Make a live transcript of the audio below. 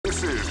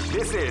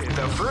This is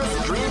the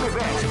first dream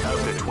event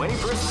of the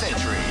 21st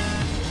century.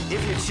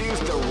 If you choose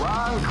the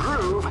wrong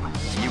groove,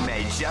 you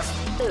may just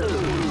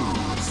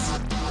lose.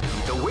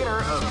 The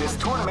winner of this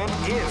tournament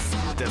is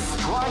the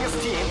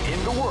strongest team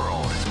in the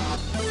world.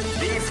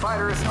 These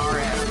fighters are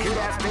as good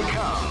as they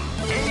come.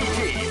 Any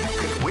team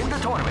could win the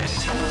tournament.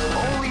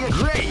 Only a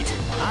great!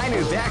 I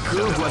knew that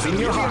groove was in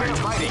your heart.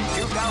 Fighting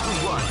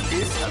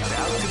 2001 is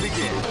about to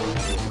begin.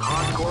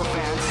 Hardcore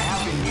fans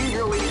have been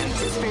eagerly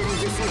anticipating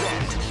this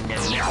event,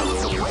 and now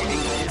the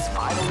waiting is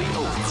finally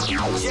over.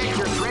 Check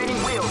your training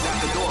wheels at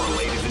the door,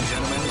 ladies and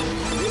gentlemen.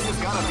 This is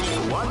gonna be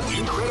one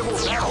incredible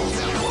battle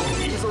that won't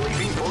easily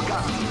be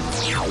forgotten.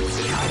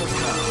 The time has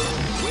come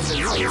when the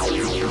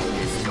new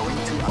is going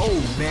to... Oh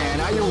man,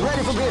 are you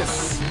ready for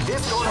this?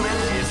 This tournament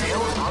is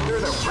held under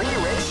the free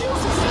ratio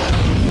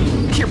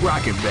system. Keep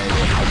rocking, baby.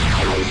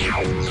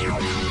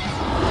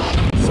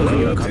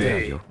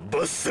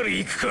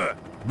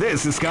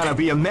 This is gonna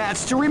be a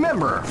match to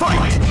remember.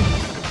 Fight!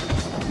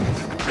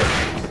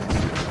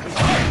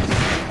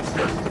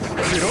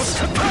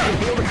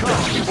 Feel the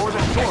calm before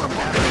the storm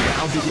after the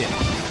round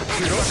begins.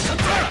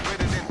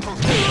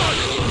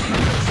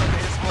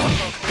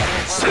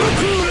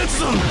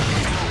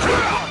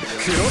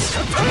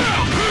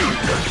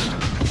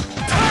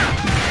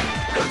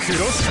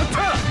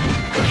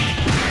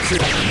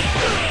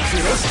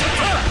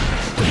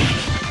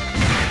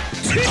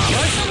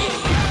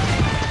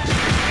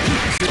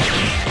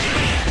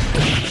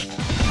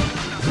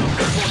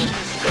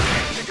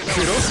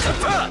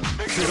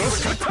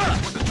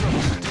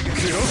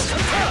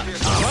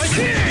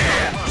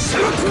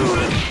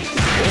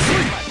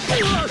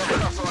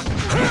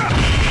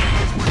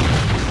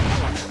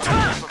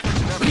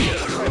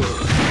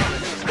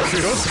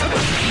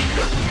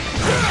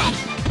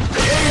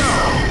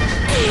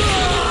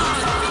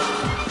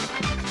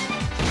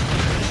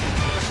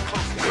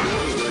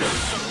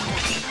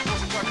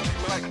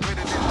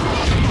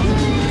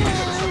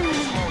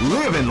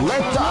 Live and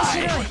let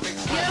die.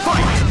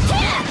 Fight!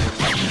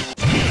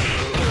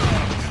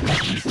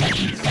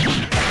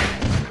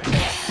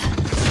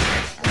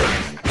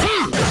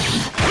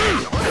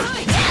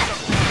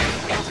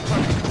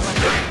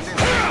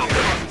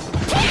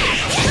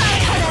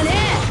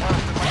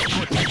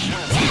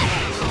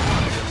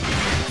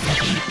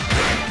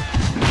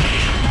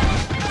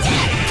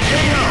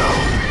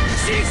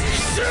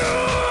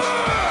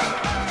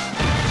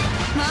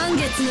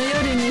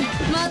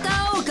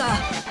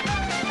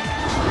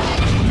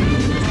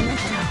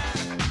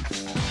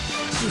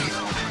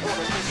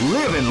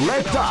 Live and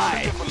let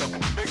die.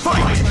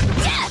 Fight!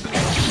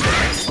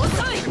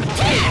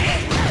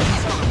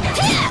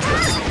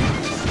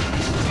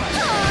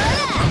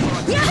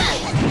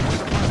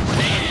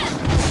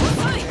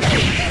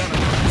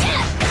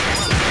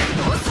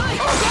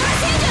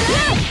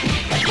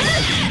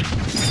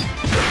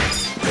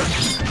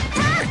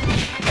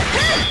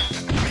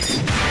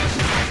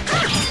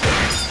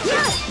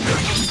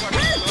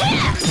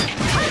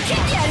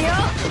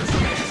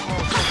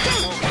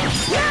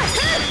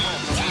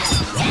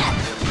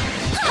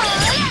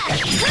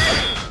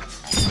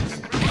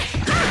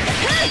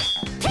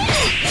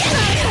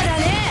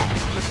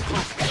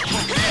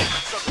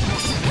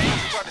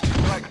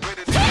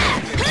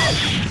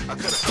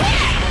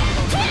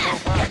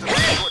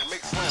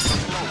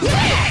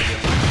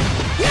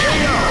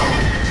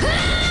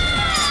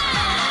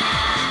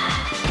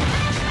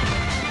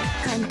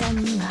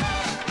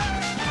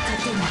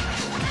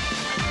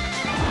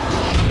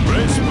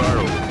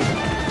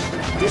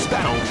 This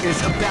battle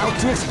is about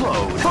to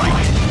explode.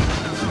 Fight!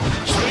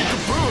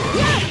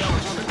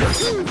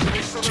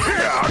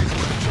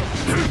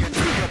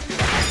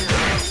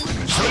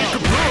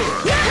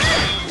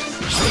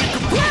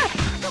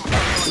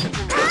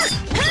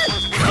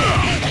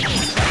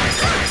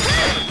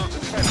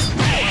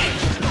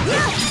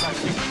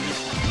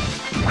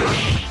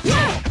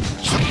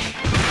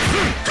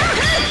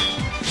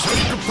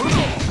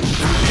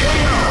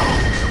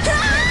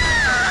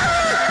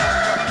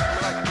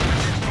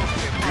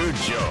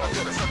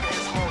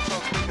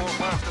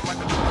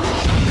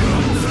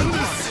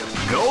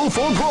 Go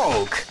for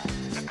broke!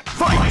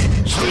 Fight! They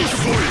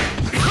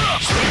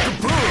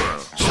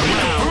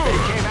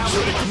came out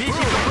with a sneaky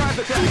surprise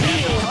attack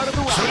out of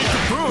the way.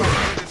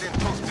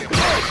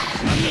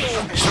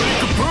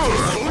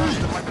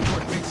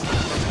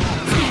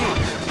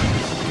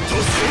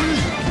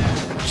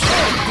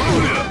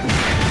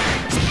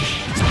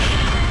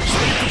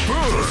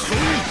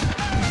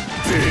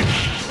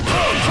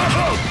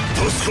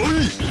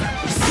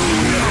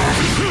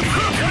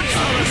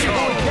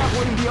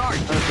 The art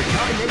of the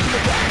combination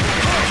attack.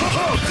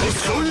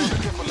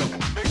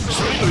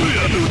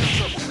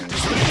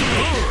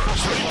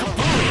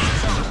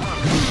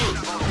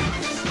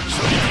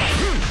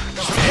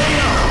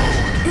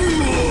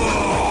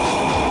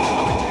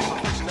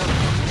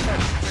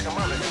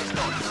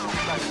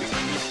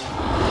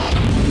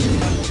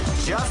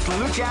 Just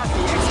look at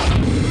the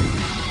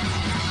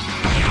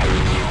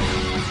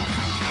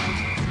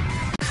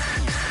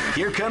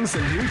Here comes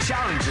a new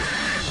challenger.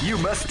 You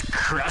must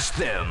crush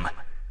them.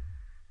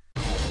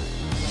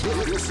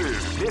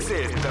 This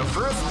is the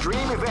first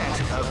dream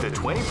event of the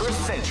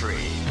 21st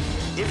century.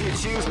 If you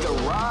choose the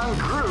wrong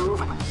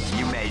groove,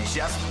 you may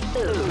just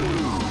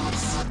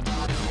lose.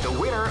 The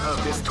winner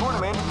of this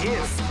tournament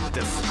is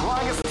the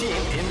strongest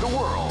team in the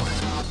world.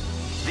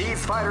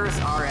 These fighters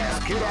are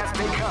as good as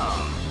they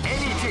come.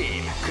 Any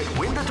team could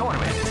win the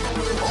tournament.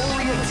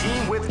 Only a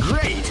team with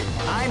great.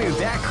 I knew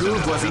that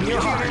groove was in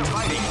your heart.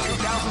 Fighting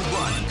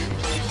 2001.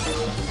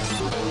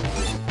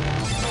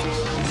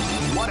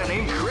 What an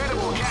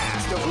incredible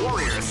cast of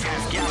warriors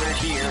has gathered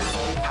here.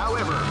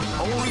 However,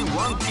 only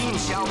one team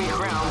shall be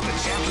crowned the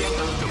champion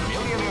of the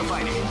Millionaire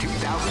Fighting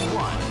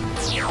 2001.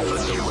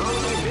 But the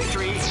road to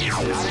victory is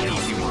not an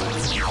easy one.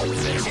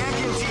 The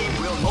champion team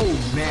will... Oh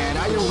man,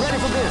 are you ready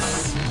for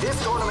this? This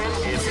tournament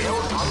is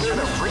held under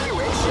the free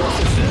ratio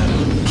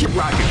system. Keep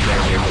rocking,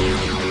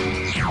 baby.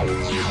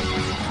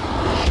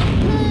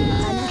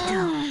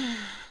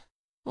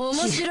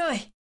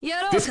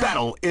 This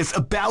battle is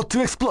about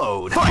to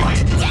explode.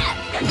 Fight!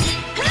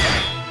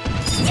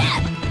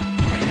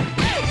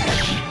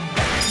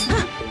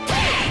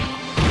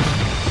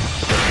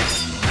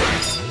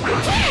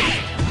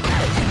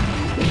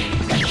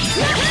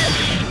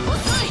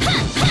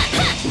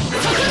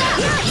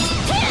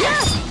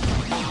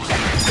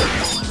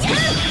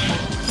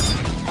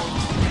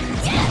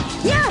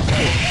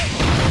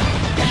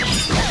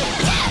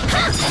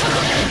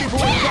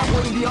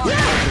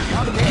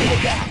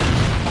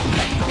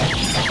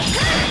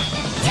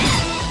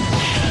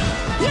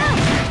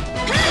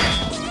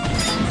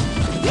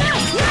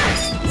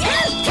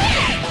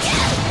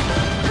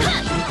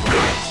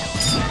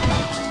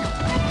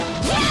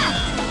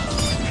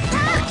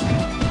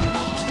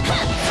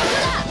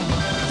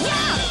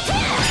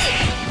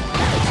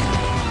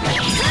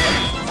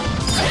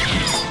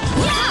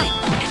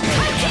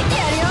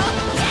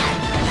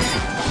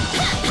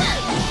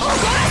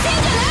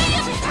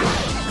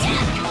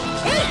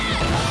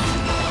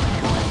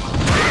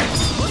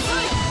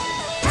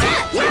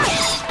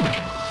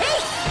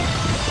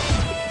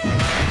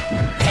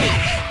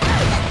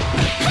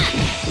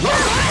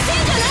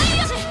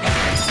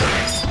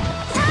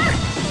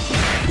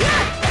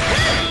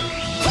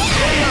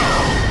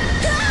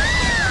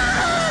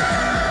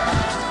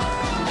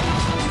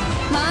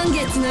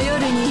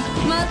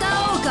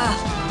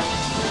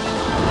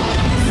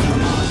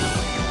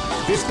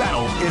 This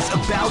battle is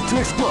about to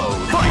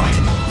explode. Fight!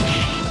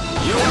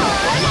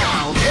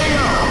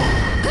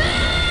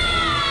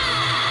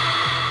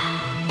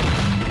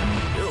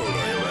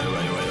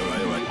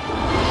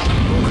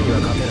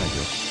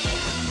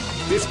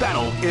 This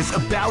battle is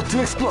about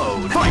to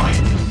explode. Fight!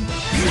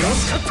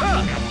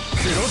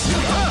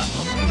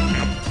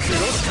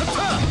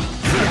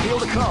 Feel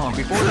the calm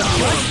before the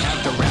storm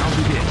as the round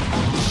begins.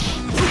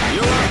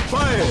 You are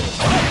fired!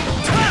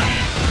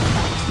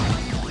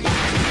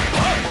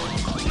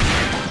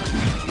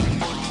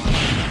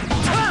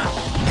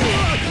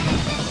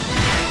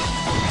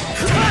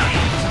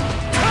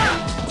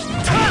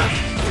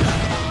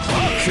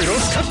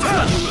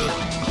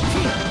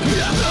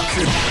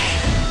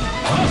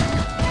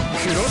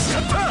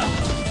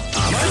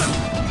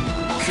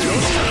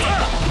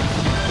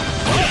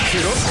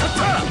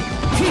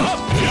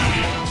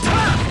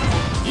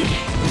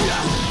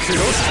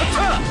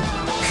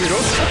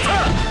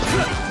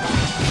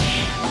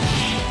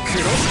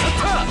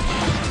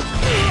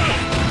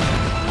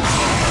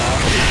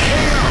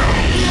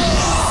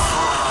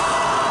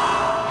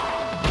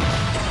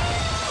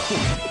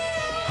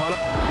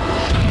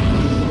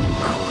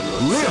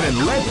 Live and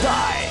let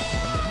die.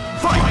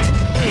 Fight!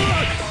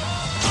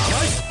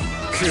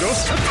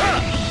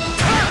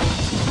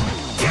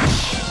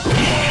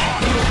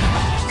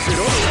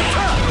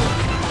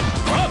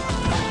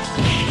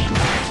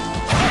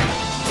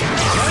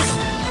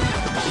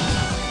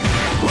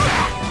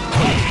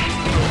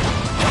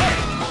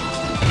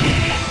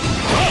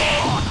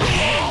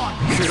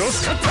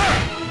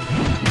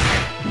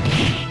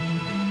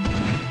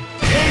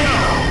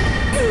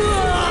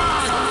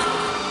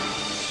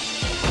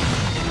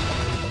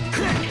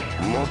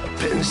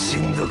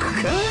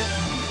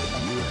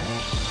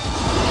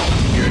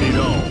 Get it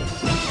on.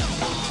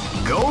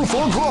 Go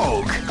for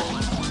broke.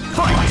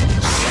 Fight!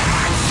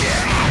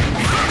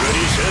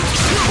 Ready, set,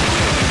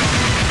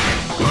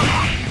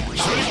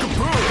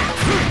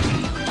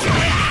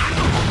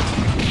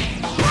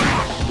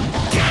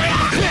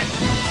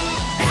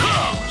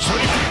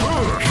 Sonic Boom! Sonic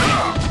Boom!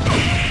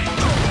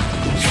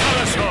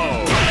 Salaso!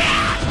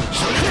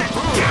 Sonic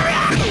Boom!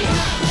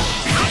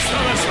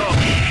 Salaso!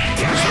 Sonic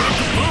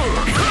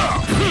Boom!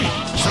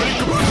 Sonic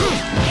Boom!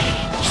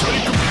 Sonic Boom!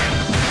 Sonic Boom!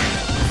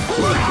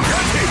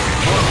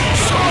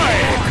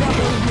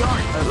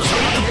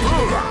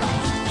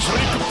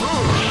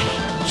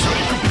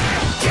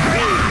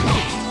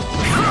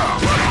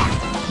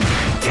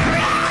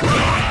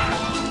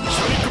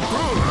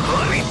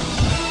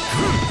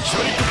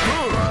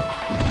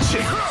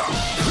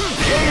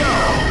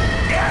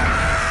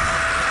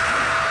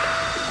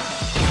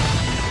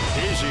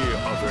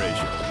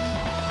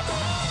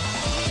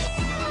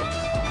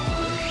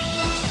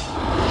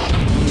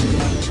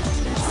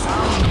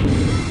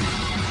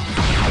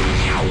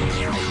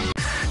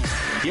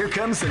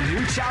 comes a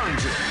new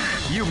challenger.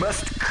 You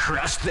must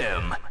crush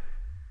them.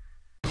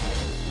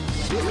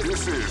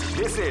 This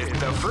is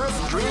the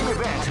first dream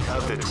event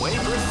of the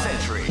 21st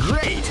century.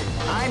 Great!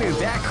 I knew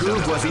that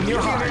groove was in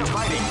your heart.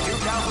 Fighting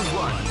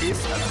 2001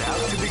 is about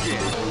to begin.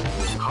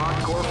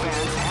 Hardcore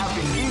fans have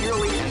been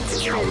eagerly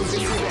anticipating this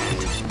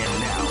event, and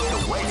now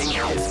the waiting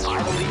is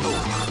finally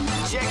over.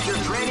 Check your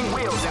training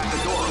wheels at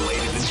the door,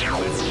 ladies and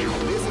gentlemen.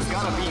 This is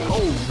gonna be...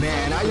 Oh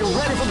man, are you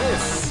ready for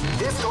this?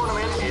 This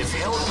tournament is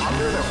held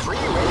under the free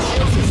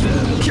ratio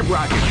system. Keep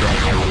rocking.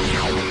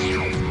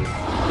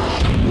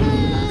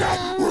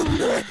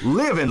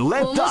 Live and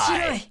let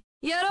die.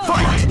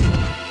 Fight!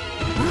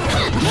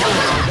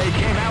 They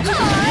came out with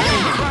a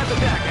front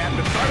attack at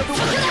the start of the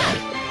weekend.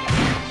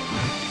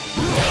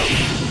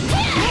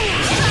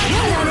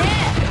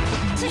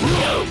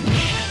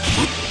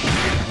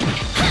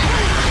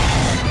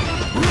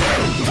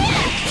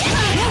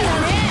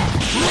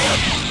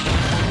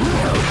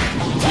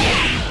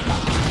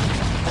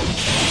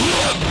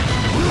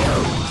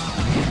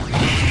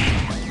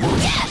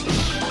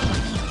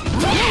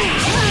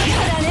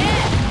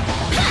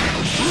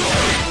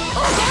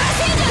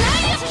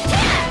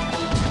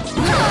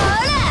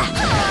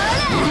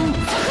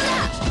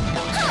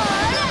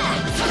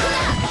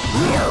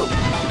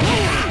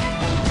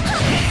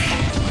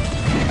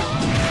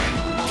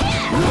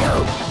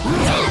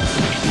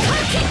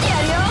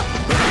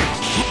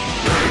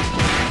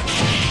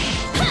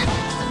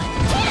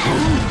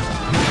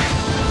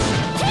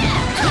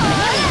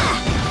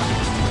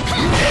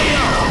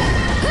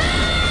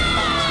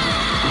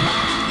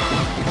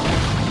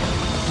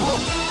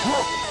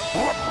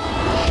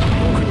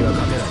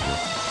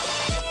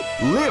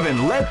 Live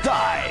and let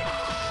die.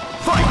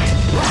 Fight!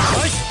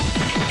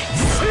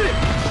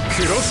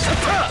 Cross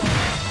kata!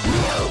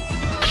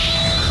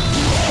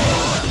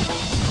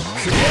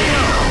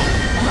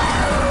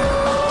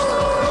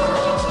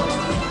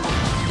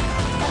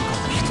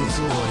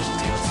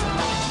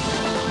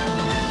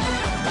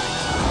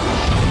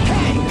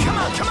 Hey,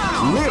 come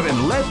on! Live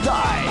and let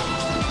die.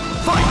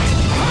 Fight!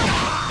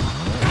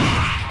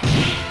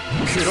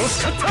 Cross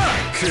kata!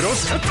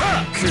 Cross kata!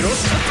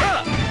 Cross kata!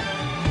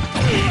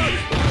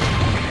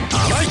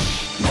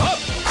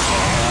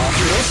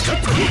 Cross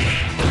kata!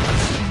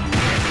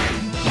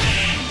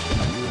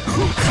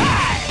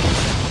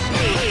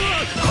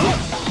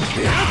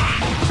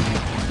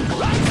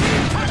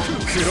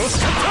 Cross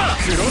kata!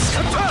 Cross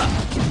kata!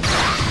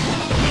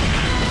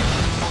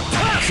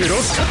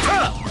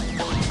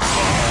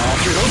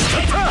 Cross kata! Cross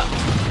kata!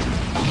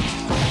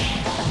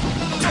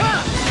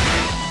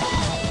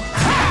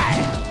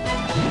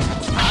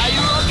 Are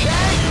you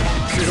okay?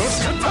 Cross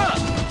kata!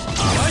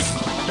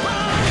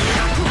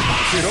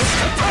 Cross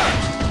kata!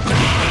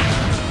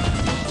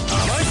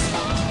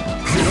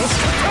 Cross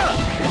kata!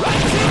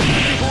 Right here!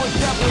 People is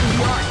definitely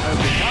the art of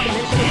the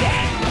combination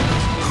attack.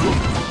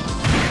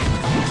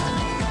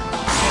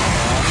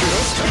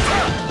 Cross kata!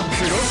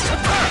 Cross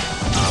kata!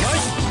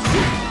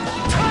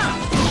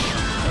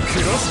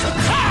 Cross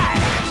kata!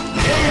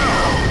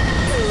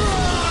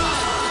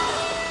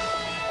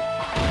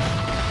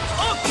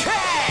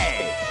 Okay!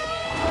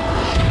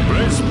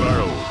 Let's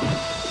battle.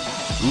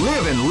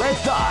 Live and let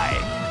die.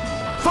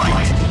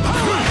 Fight!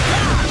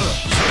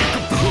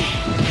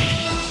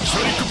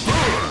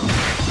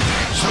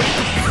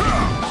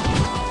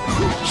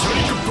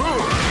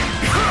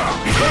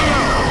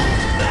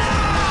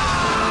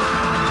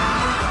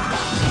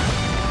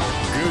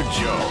 Good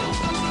job.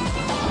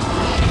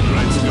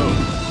 Let's go.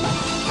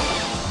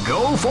 Go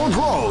for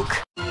broke.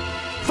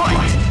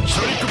 Fight!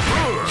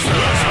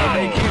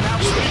 They came out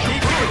with a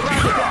deep ground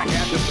attack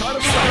at the start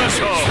of the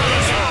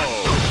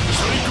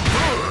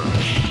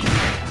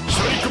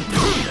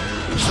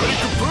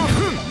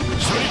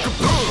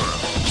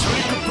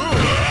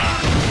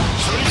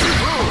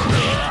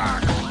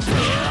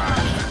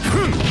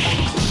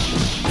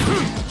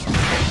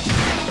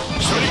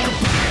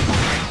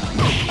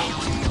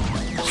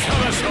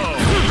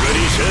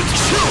Ready, set,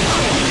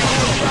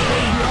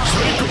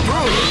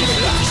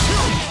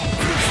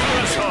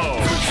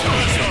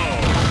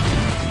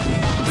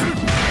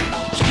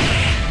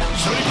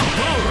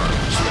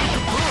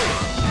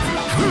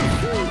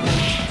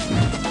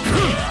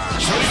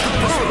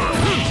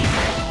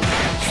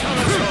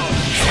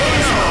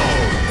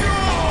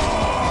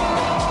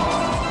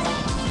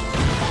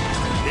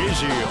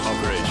 Easy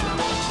operation.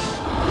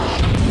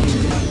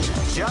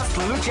 Just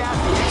look at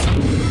the...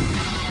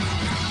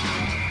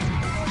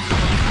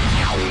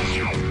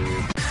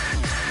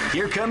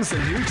 Here comes a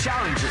new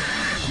challenger.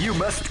 You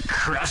must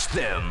crush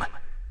them.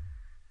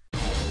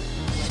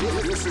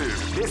 This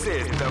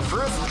is the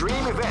first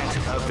dream event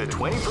of the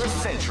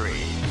 21st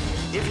century.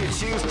 If you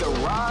choose the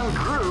wrong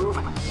groove,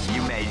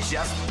 you may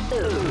just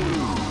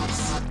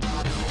lose.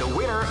 The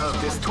winner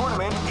of this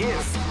tournament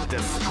is the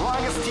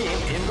strongest team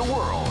in the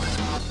world.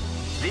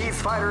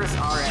 These fighters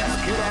are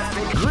as good as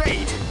they...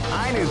 Great!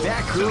 I knew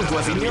that groove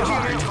was in your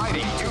heart.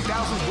 Fighting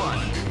 2001.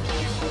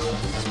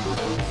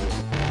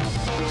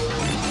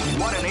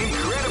 What an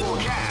incredible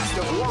cast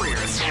of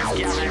warriors has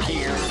gathered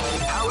here.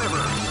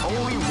 However,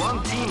 only one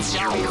one team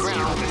shall be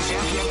crowned the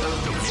champion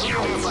of the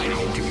Millionaire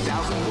Fighting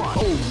 2001.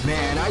 Oh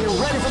man, are you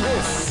ready for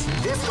this?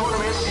 This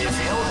tournament is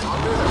held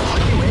under the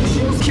free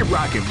ratios. Keep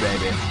rocking,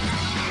 baby.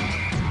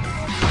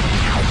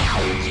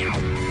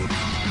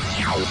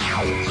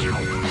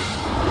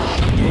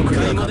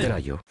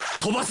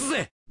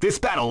 This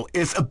battle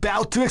is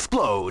about to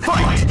explode.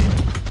 Fight!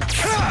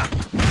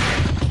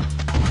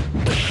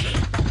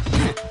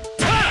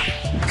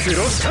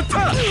 Cross cutter!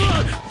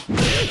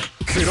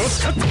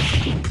 Cross cutter!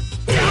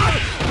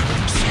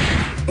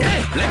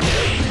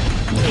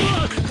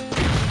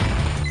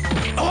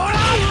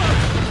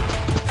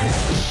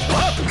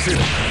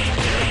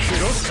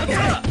 Cross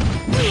cutter!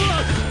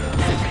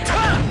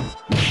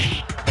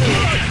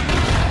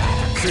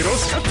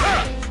 Cross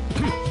cutter!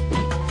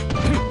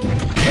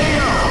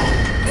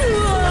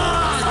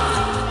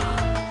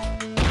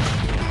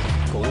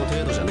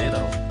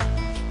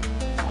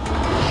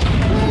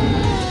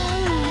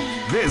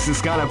 This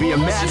is gonna be a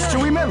match to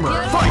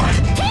remember. Fight!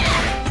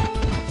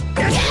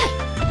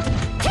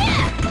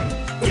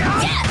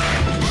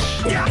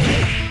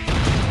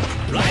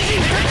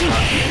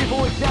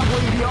 People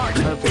exampling the art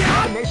of the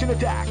combination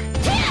attack.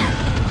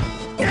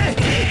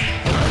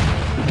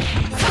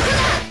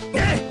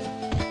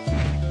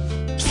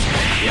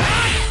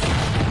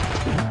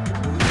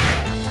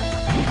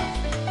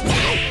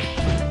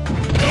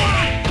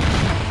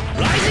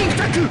 Rising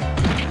attack!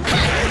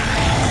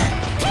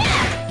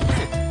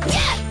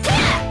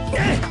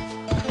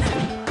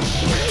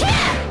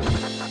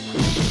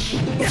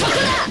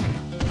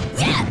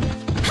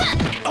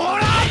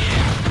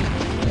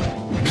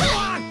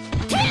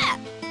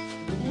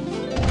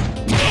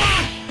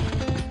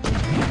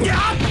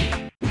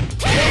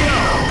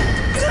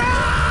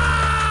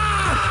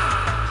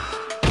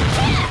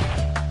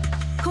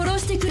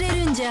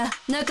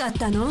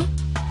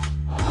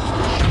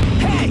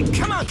 Hey,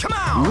 come on, come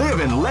on! Live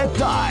and let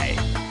die!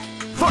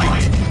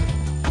 Fight!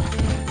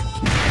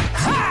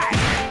 Hi!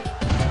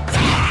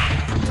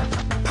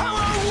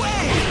 Power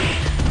away!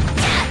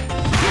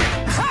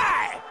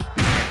 Hi!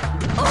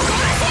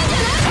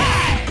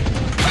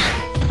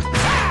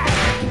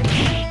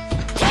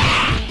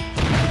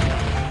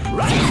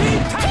 Rising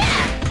attack!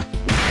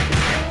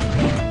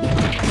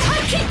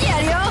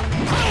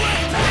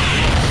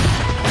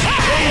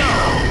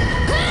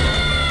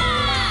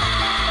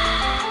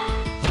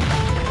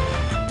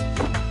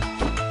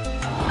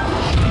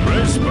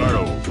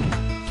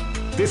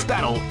 This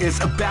battle is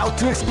about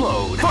to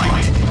explode.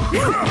 Fight!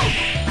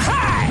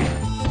 Hi!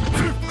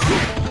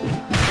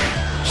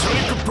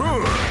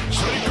 Shake-a-boom!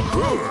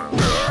 Shake-a-boom!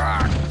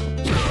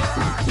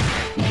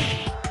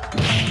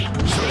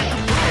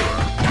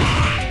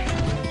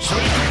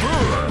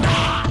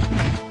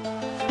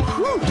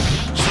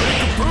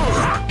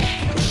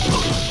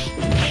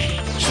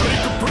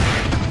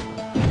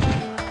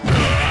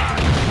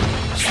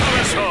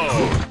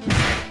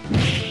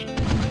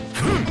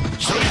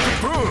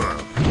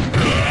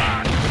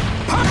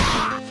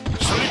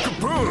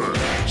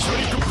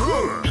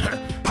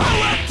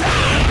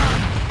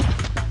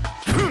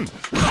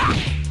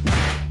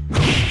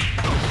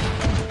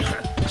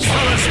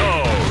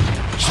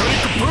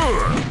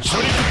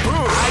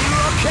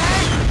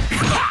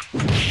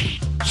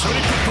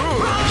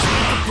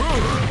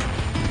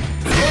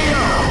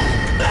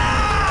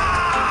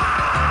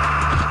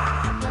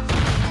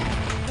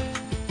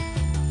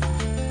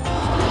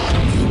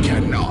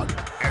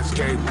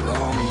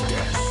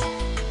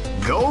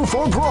 Go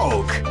for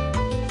broke!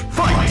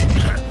 Fight!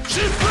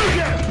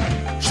 Shifugen!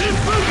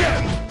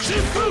 Shifugen!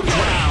 Shifugen!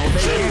 Wow,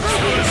 they gave a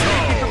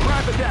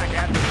surprise attack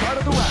at the start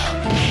of the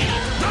round.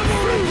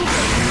 Double ring!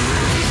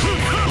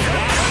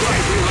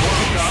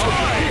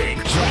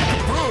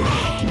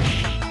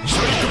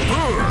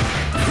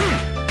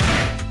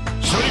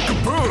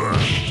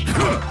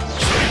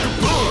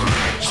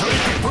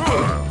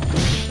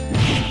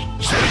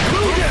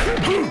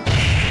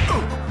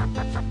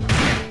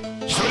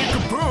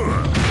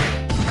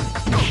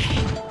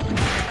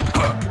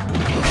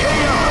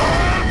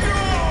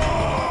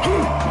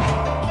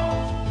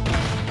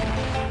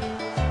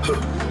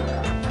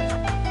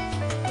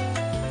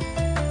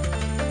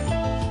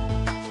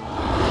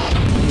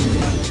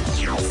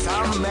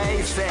 Some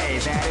may say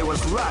that it was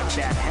luck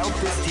that helped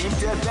this team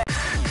to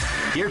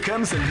advance. Here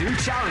comes a new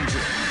challenger.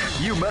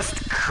 You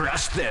must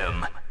crush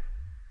them.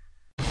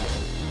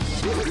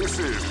 This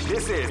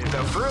is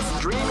the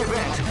first dream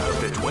event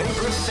of the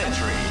 21st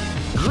century.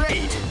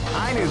 Great!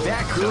 I knew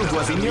that groove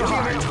was in your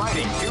heart.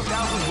 Fighting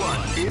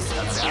 2001 is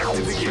about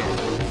to begin.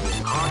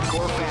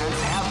 Hardcore fans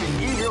have been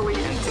eagerly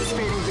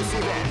anticipating this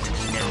event,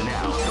 and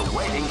now the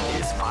waiting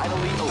is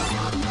finally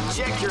over.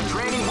 Check your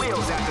training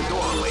wheels at the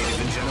door, ladies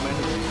and gentlemen.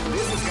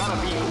 This is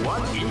gonna be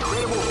one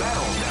incredible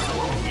battle that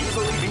won't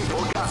easily be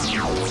forgotten.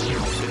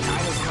 The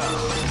time has come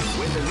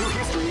when the new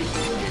history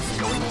is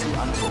going to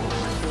unfold.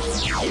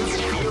 You can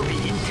feel the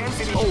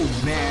intensity. Oh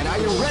man, are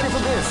you ready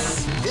for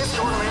this? This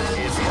tournament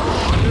is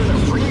held under the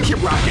free.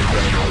 Keep rocking.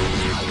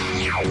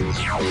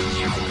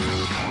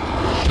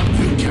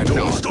 You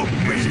cannot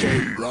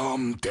escape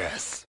from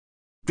death.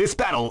 This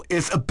battle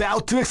is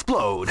about to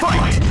explode.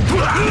 Fight!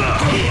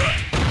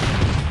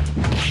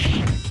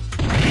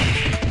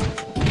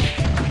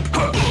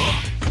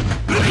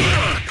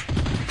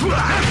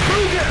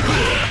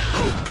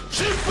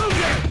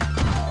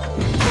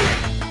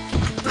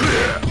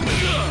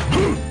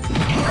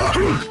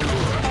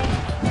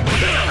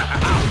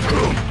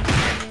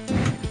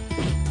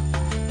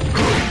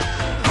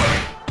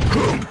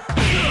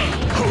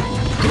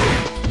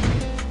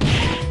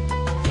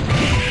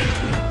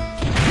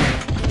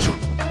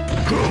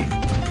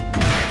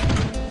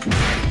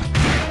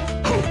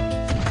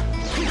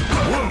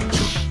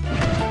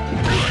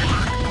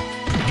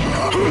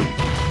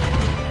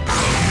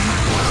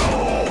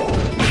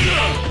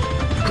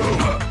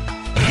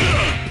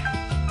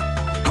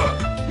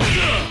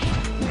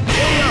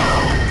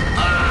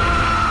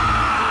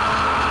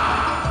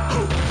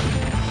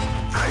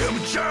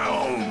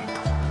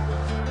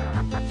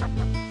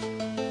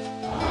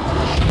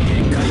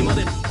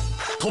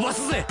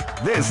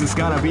 This is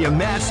gonna be a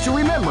match to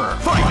remember.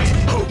 Fight!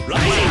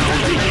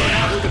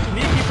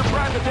 Sneaky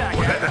surprise attack.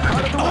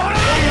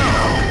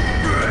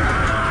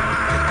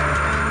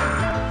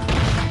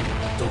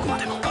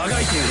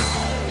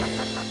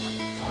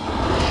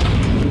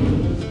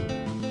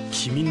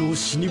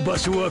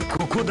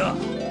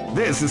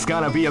 This is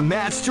gonna be a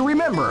match to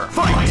remember.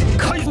 Fight!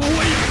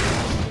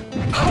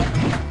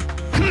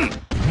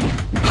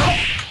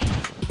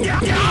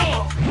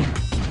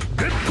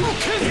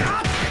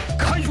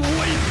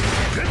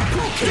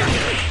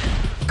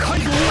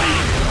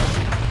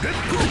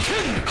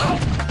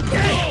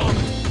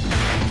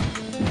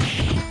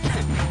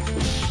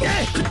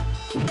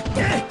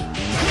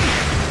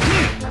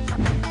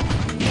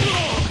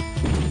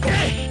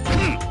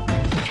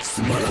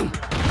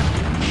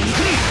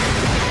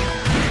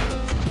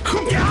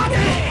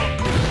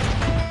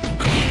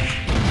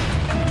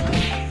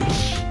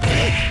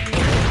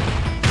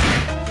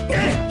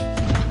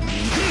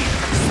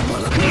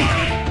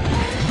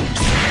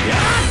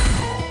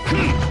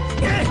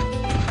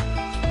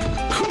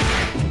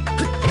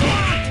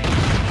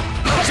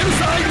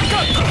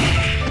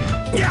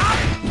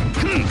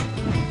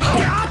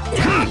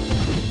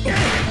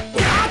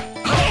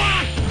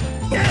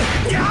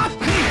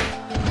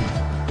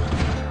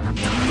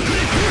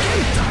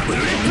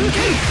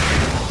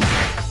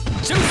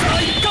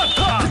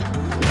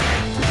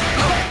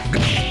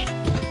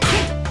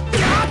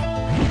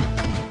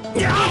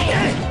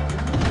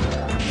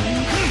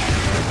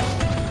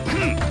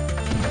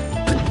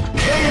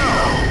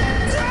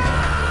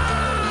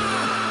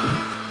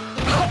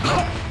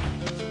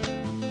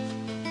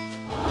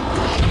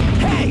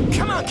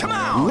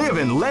 Live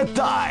and let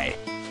die.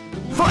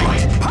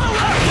 Fight! Power!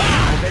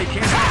 They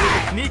can't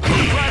have a sneaky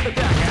surprise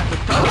attack at the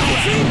top.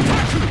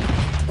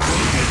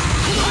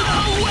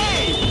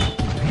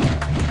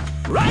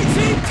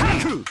 Rising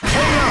Taku!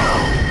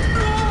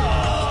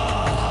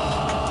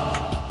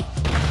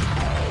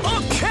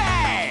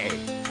 Okay!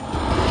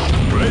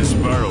 Red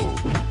Sparrow.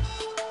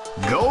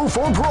 Go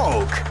for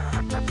broke.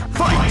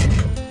 Fight!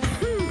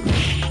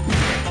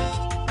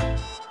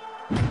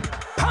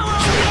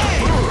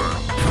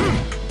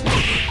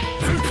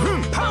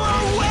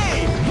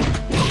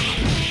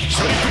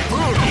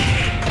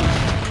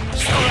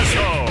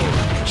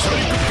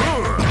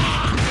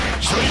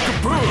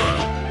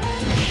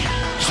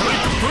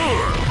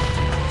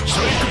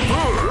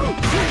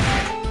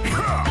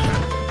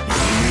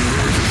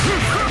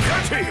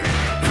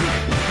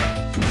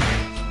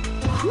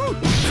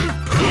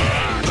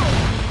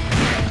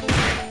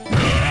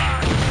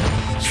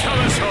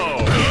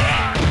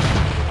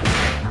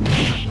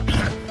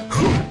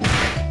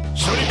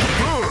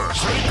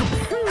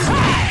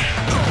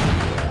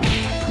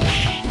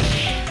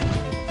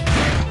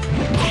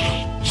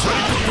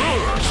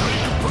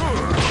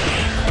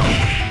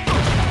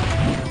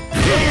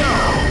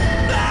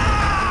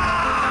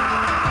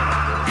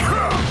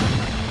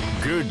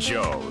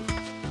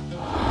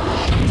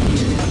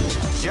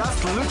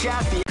 Just look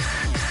at the...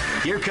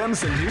 Here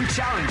comes a new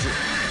challenger.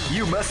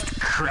 You must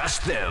crush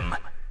them.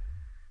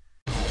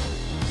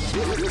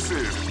 This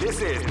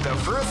is the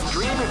first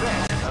dream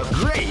event of...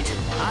 Great!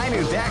 I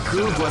knew that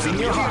groove was in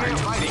your heart.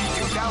 Fighting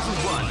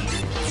 2001.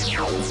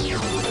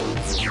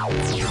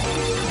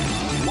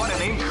 What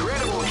an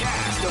incredible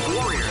cast of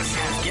warriors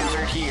has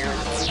gathered here.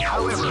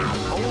 However,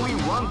 only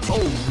one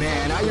team... Oh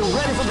man, are you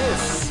ready for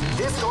this?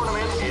 This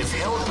tournament is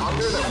held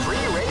under the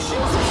free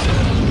ratio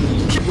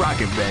system. Keep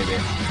rocking, baby.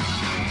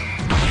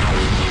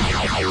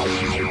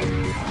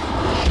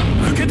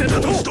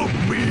 Stop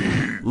me!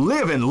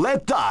 Live and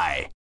let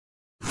die.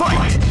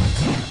 Fight!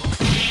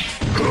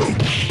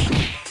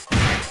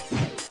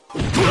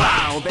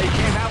 Wow, they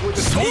came out with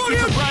a sneaky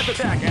surprise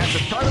attack at the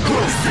start of the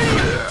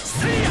match.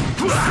 See ya!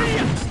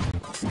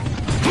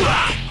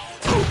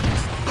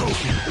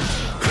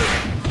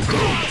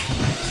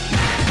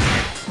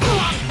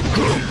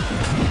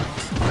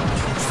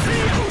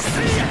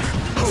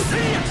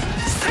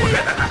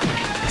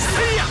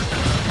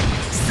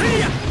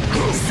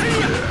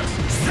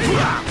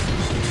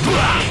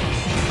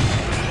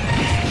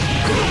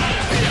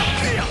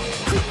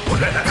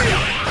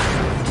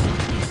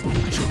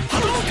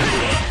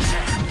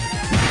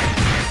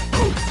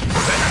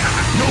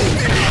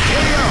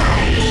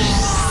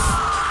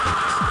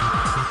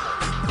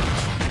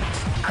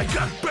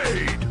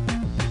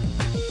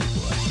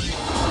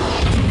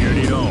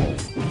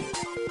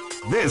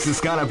 This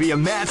is gonna be a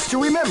match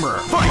to remember.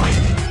 Fight!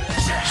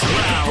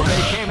 Wow,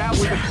 they came out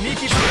with a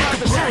sneaky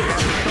surprise attack at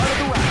the start of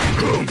the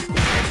round.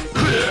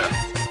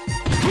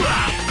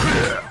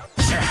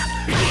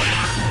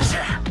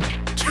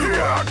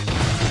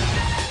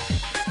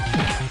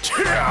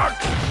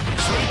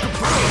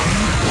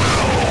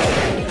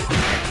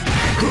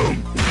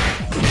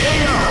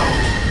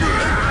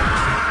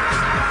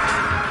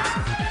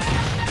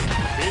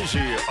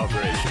 Easy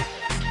operation.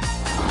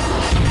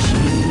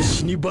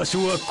 死に場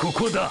所はこ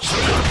こだ。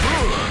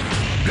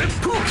烈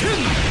風剣。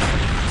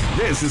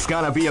 This is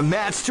gonna be a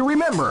match to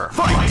remember.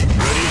 Fight!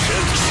 Ready,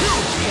 set,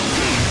 shoot!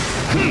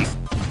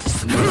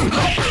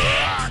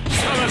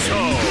 Sanaso!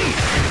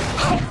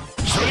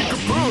 Shake a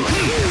boom!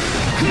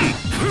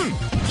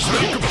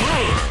 Shake a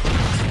boom!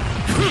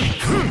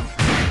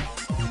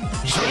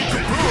 Shake a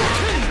boom!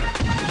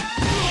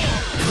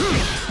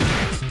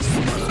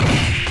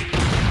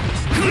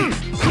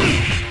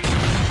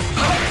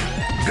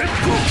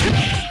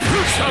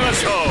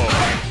 Sanaso!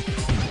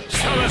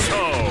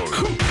 Sanaso!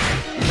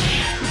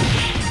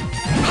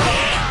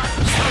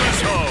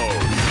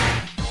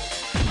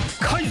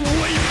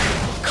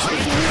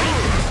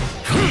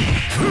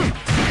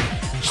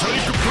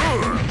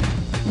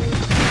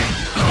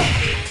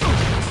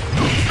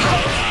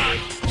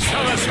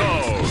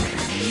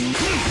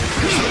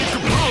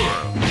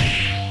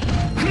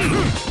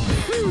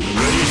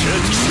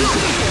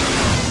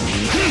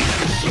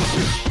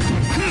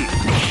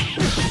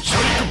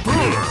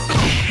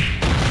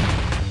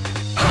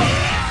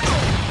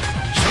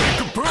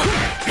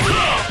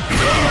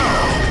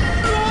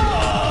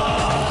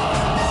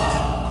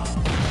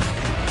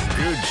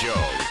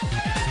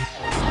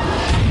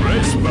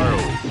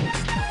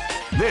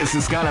 This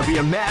is gonna be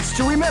a match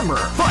to remember.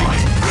 Fight!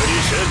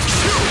 Ready, set,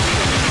 shoot!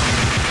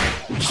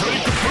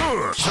 Shake a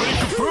boom!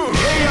 Shake a boom!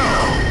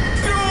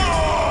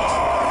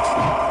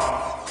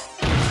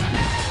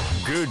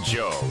 Good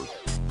job.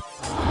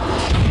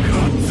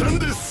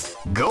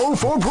 Go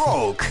for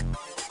broke.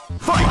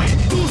 Fight!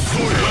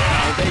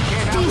 Wow, they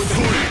came out with a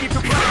sneaky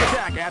surprise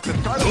attack at the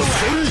start of the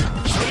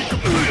round. Shake a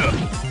boom!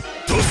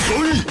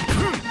 Shake a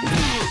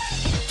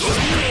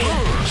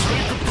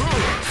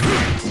boom!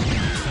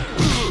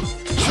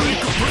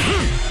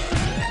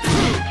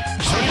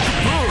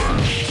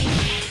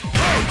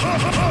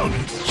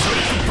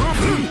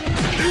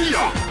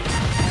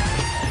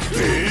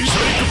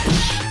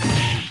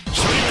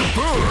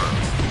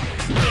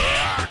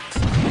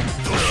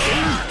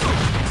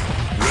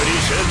 Ready,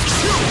 set,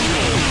 shoot!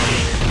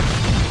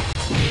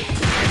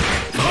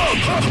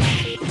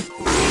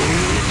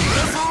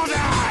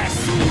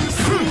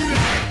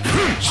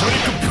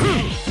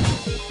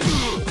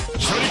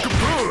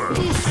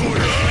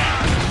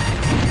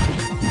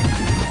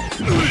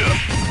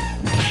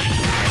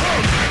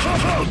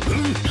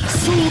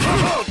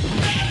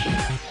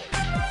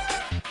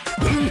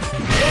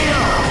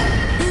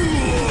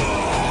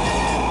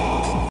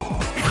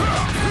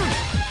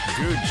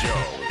 Good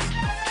job.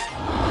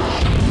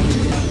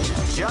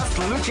 Just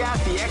look at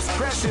the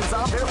expressions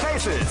on their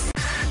faces.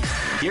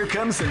 Here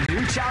comes a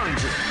new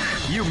challenger.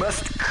 You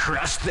must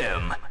crush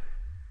them.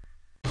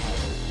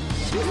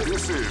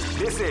 This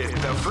is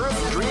the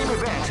first dream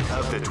event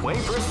of the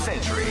 21st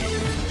century.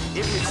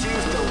 If you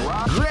choose the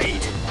wrong...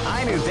 Great!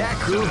 I knew that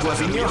groove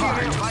was in your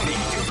heart. Fighting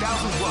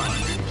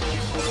 2001.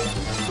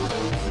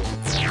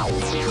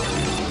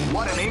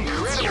 What an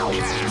incredible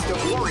cast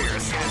of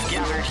warriors has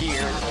gathered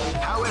here.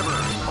 However,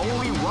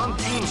 only one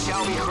team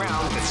shall be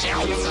crowned the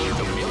champions of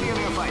the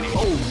Millionaire Fighting.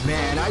 Oh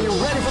man, are you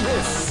ready for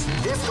this?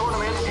 This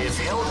tournament is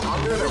held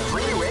under the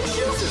free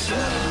ratio system.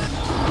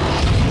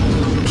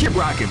 Keep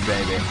rocking,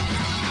 baby.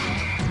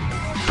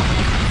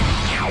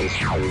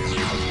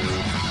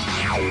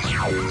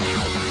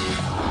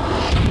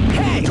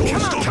 Hey,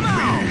 come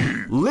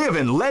on! Live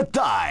and let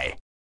die.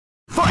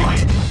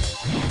 Fight!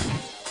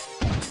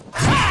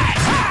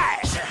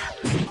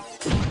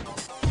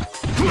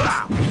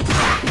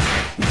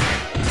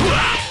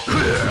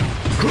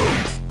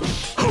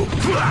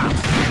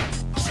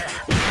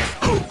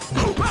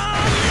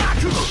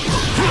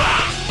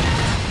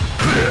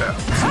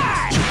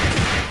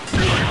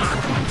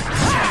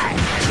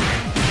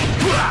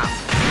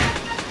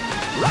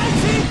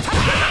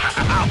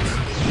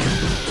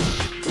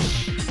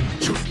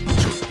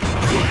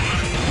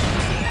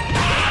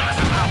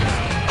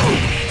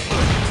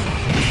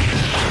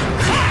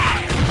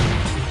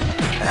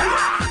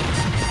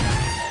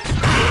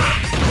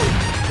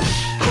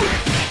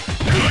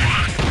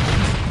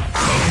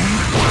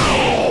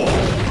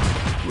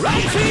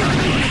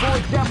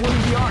 Example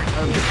in the art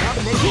of the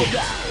combination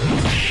attack.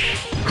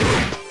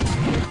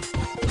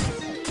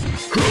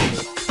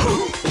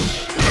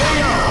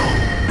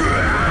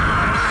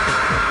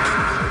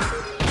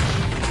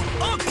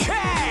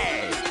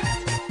 Okay!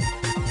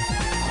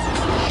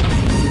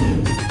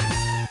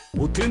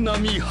 お手並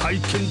み拝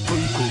見といこ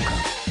うか。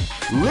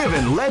 Live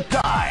and let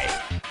die.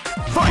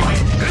 Fight!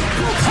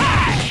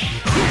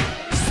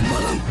 つま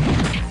らん。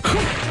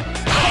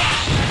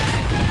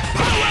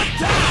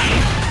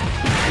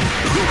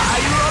Are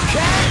you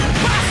okay?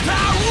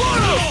 Master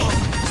Wuro!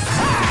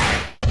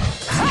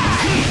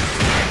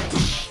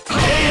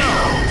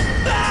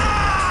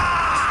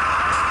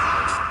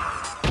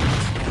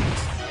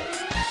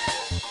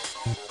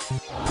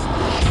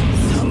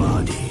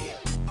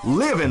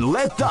 Live and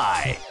let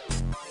die.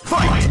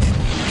 Fight!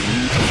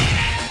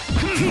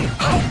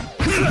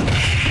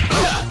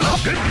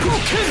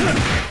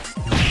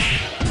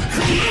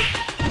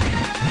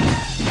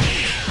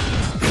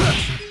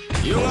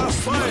 You are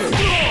fired.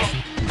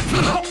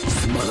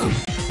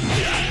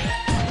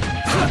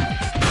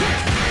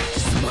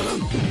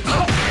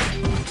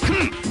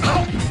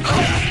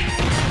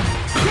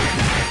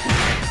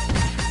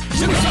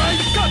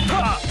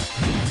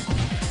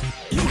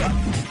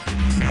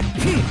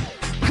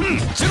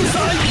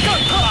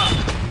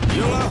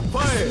 You are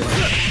fired.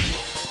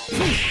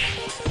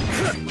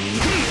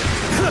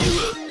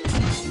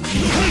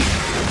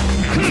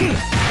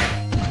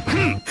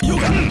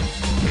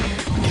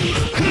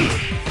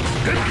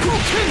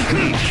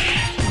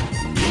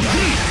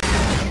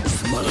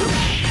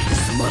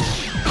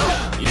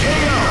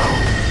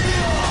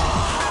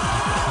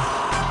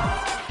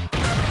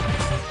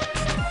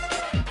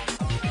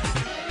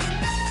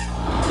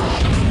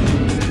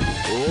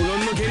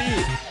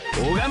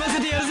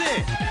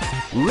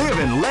 Live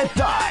and let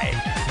die.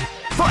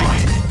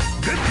 Fight!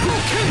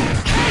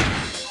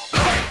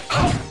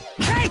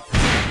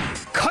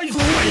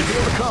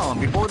 Feel the calm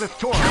before the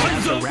storm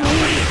comes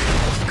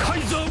around.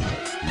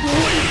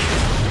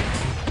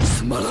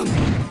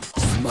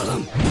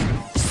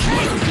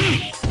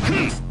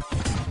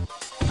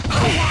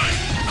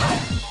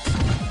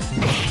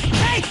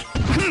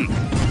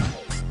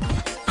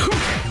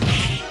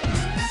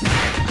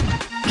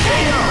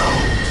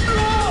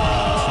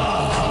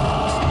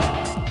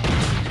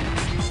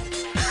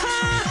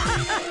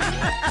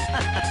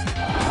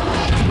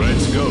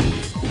 Let's go.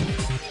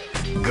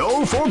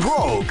 Go for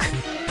broke.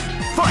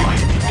 Fight!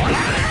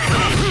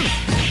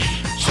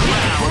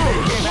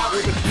 They came out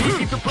with a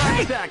sneaky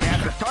surprise attack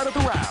at the start of the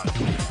round.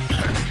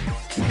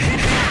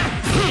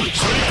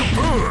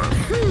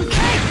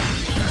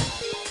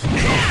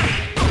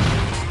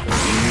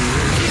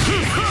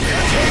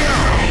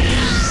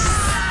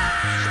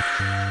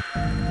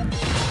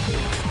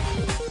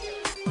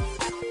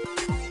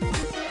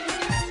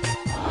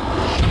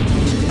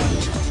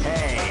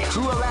 Hey,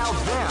 who allowed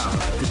them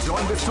to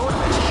join this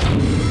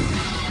tournament?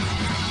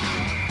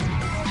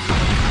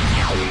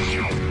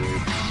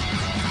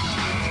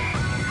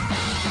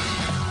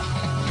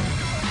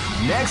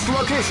 Next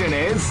location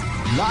is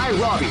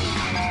Nairobi.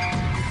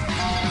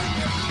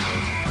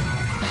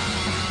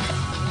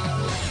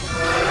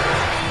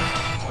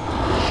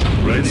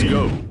 Let's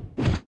go.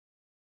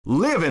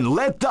 Live and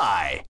let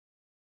die.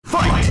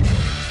 Fight!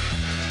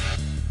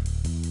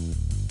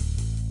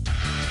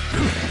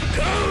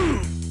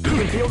 You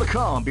can feel the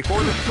calm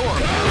before the storm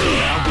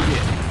now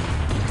begins.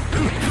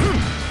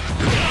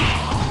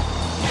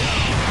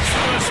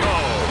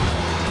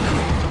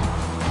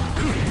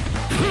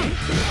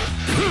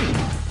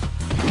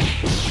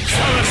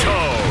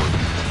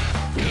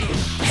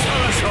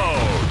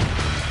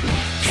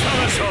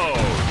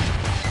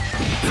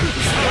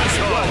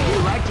 What you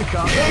like to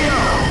call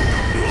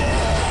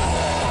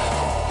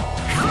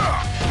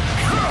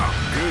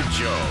Good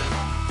job.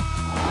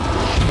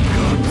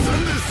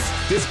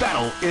 This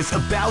battle is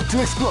about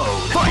to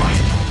explode. Fight!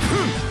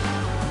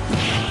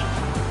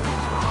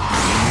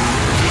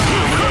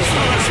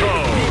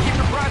 Keep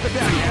the private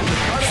down at the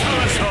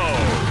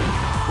start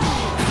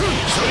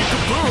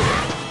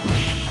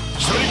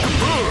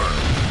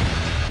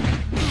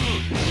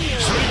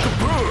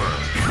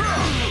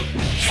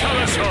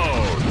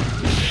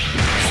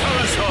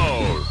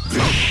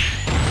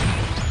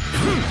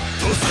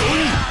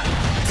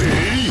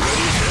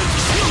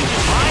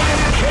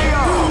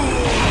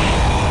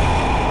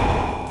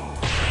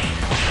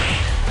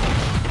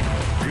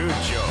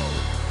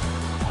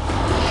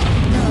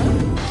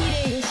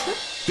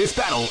This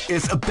battle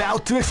is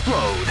about to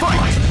explode.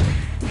 Fight!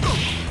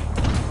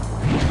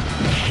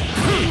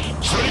 They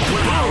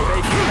came out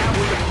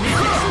with a sneaky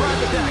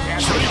surprise attack at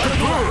the start of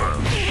the round.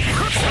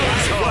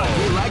 What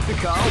we like to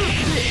call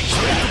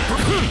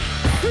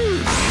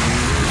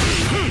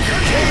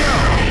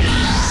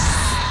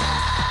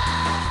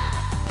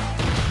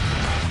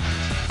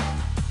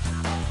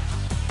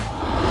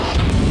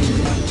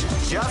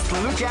Just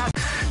look out.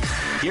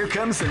 Here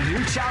comes a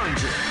new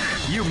challenger.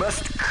 You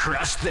must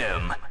crush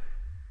them.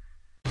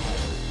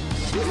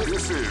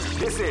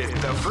 This is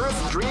the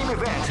first dream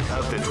event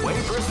of the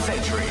 21st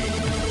century.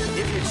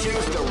 If you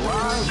choose the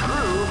wrong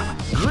groove,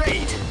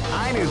 great!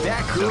 I knew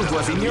that groove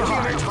was in your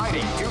heart.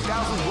 Fighting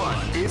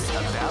 2001 is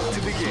about to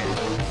begin.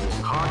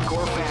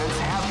 Hardcore fans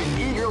have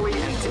been eagerly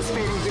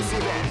anticipating this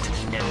event,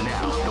 and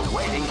now the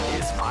waiting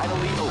is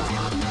finally over.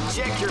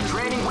 Check your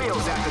training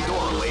wheels at the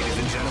door, ladies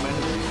and gentlemen.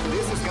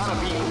 This is gonna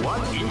be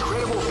one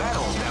incredible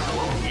battle that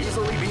won't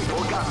easily be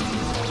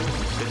forgotten.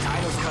 The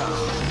time has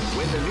come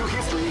when the new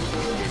history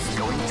is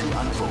going to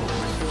unfold.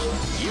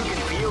 You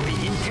can feel the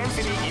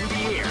intensity in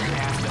the air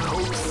as the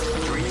hopes,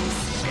 dreams,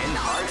 and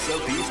hearts of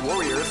these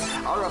warriors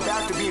are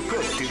about to be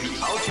put to the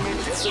ultimate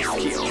test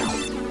of skill.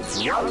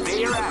 What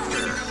they are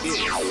after is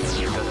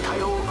the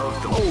title of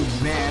the... Oh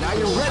man, are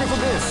you ready for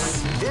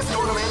this? This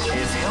tournament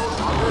is held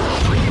under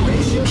the free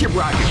ratio. Keep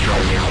rocking,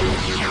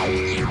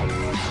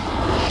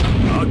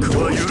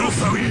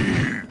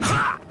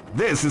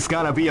 This is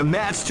gonna be a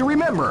match to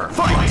remember.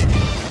 Fight!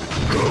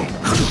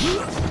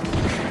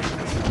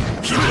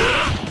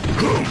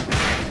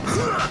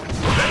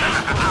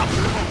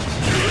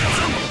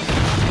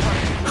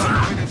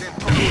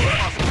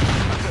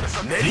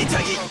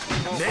 Neritagi!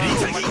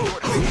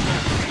 Neritagi!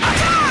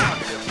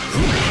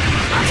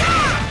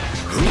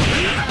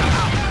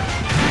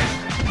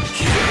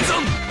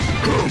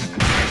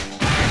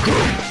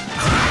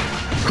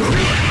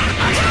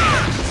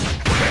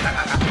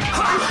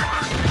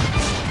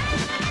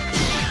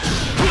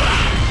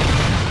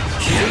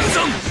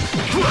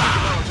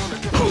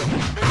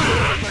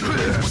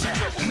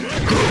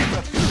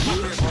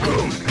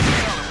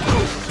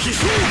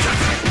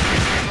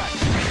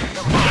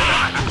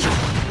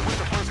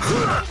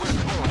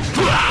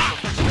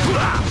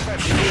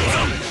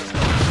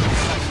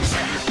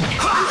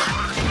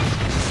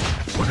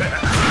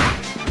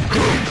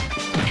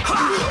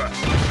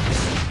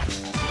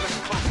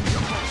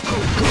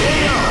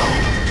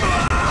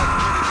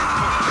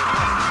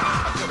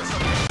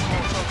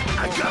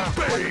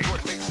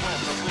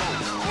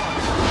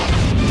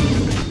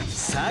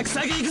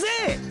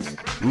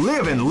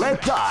 Live and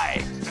let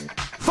die.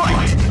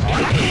 Fight!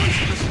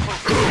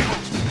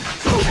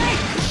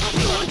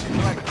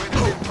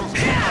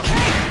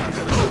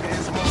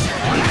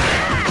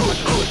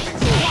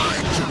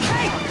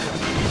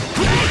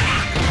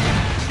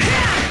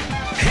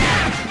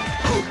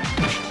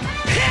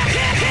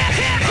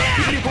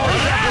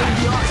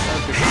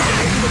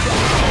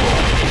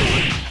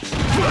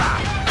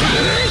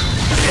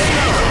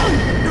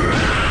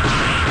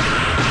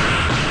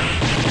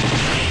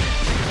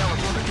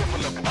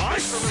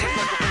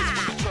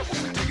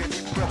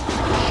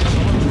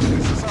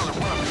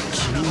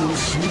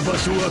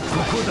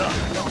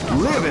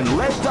 Live and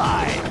let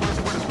die.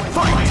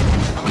 Fight!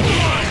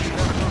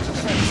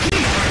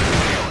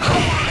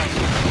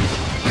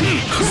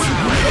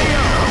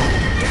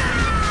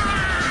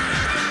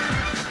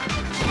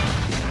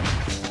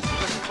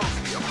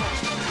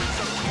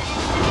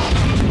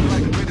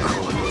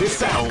 This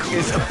battle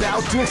is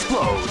about to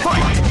explode.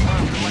 Fight!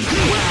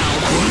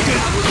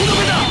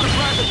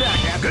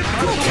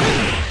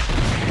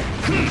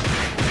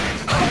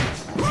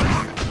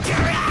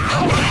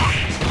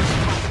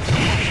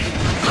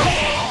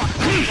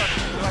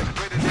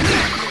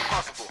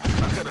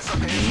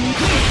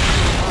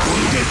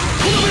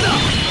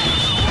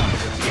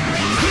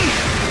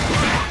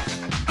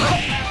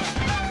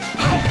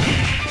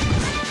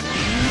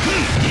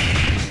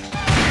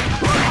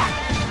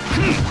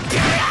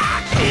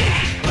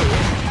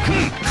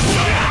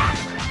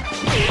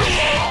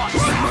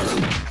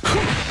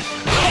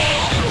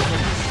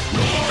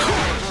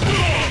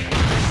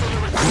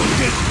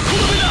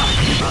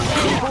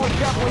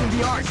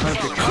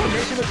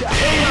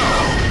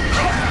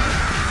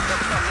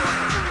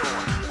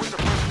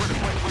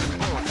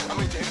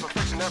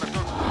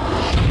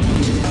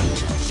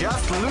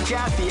 Just look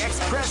at the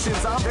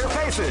expressions on their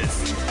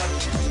faces.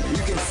 You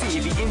can see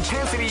the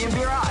intensity in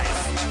their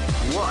eyes.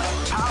 What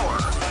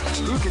power!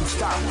 Who can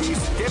stop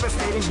these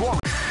devastating warriors?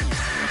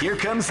 Here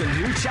comes a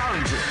new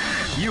challenger.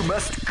 You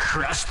must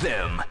crush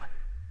them.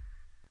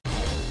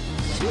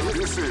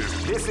 This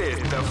is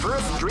the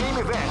first dream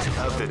event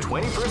of the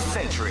 21st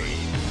century.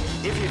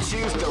 If you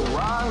choose the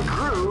wrong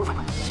groove,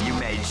 you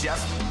may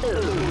just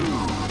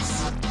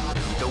lose.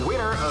 The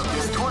winner of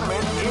this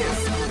tournament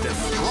is the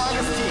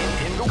strongest team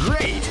in the world.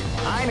 Great!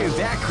 I knew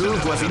that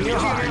groove was in your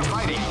heart.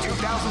 Fighting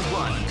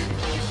 2001.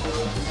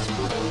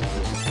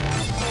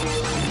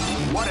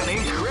 What an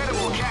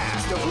incredible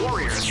cast of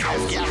warriors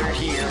has gathered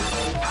here.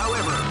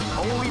 However,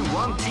 only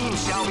one team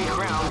shall be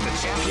crowned the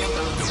champion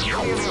of the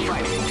Millionaire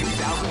Fighting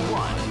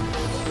 2001.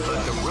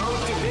 But the road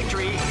to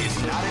victory is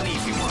not an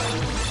easy one.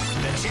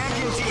 The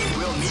champion team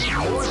will need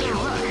more than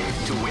luck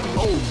to win.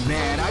 Oh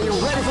man, are you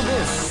ready for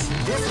this?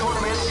 This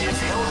tournament is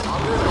held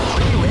under the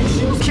free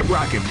ratio. Keep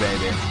rocking,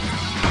 baby.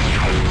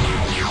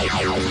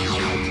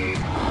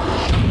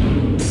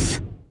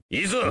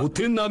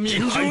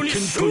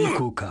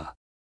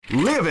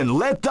 Live and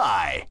let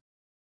die.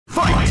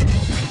 Fight!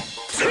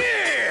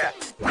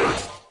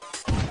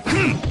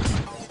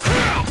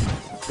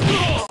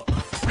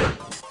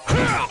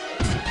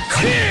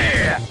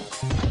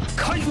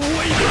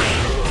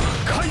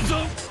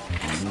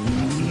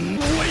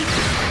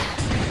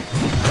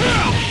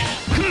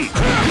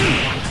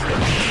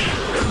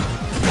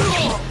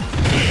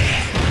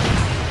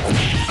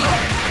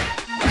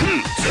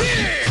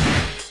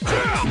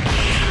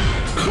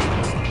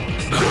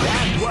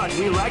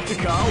 We like to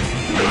call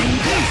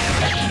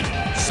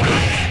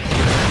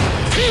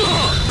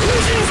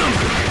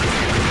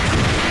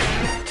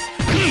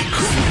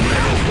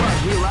what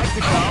we like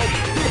to call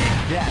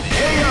that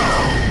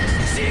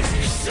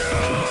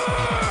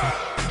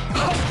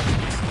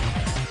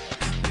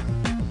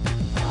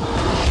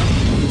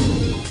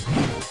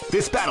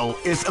This battle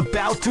is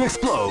about to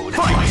explode.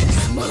 Fight!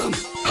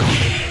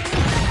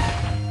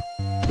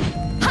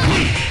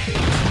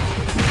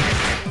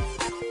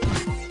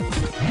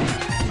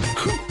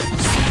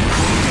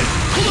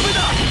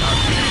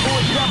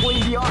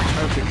 The art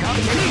of the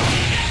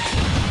combination.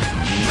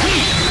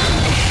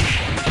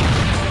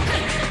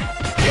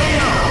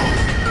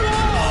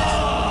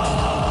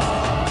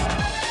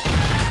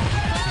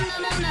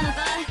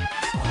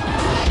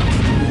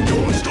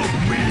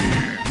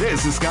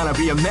 is gonna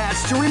be a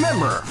match to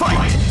remember.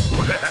 Fight!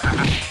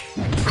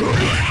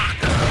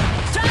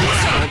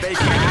 They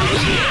can't out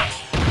here.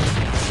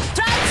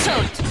 Drag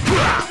shoot!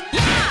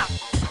 Yeah!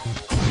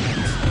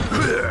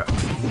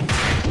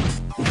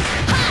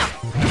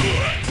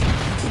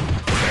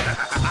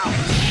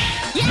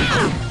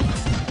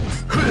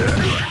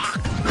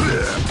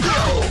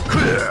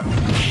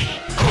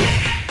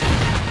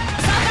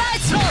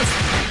 Sunrise throws!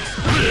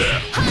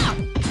 Ha!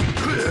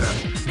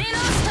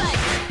 Reload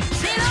strike!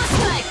 Reload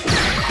strike!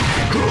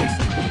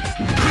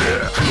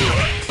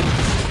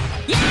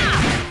 Yeah!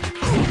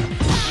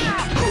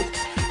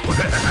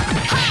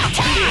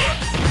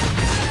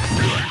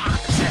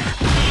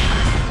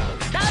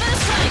 Double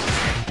strike!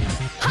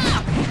 Ha!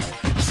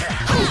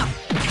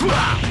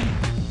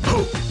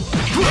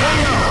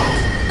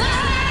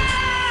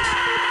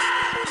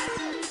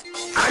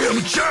 I am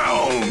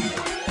Jump!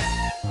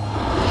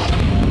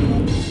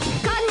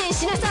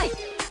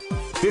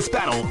 This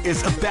battle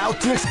is about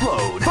to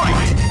explode.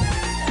 Fight!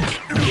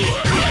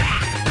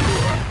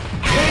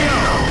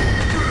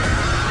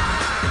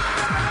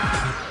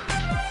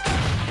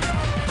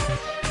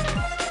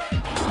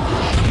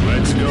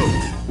 Let's go.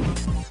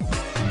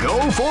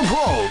 Go for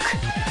broke.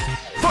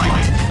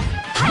 Fight!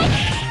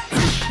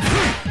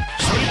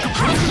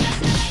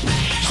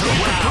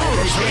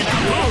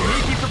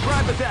 He keeps a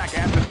prime attack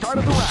at the start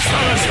of the round.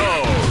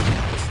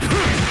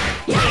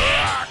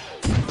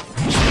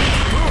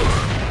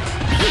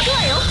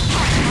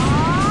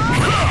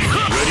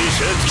 Ready,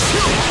 set,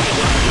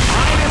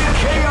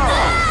 KO!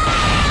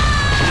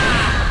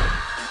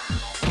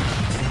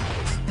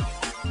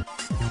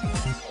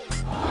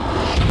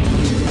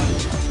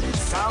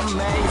 Some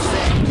may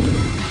say.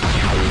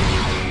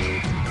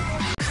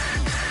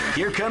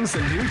 Here comes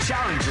a new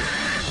challenger.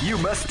 You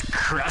must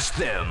crush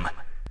them.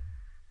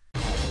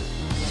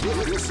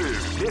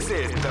 This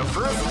is the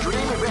first dream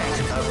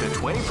event of the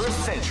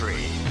 21st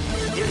century.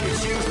 If you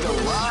choose the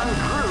wrong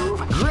groove,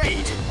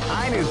 Great!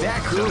 I knew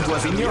that groove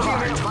was in your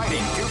heart. Ultimate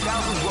Fighting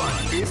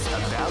 2001 is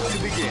about to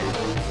begin.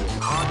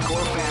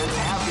 Hardcore fans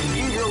have been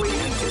eagerly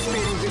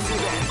anticipating this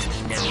event,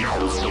 and now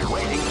the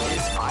waiting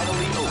is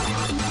finally over.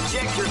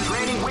 Check your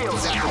training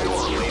wheels at the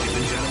door, ladies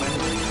and gentlemen.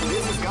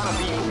 This is gonna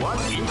be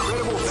one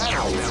incredible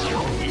battle that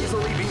won't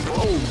easily be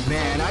Oh pulled.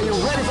 man, are you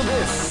ready for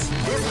this?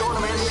 This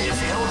tournament is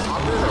held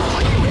under the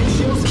free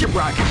ratios. Keep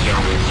rocking.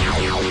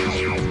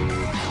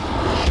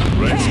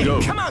 let's go.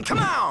 Come on, come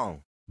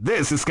on!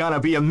 This is gonna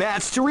be a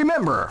match to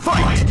remember.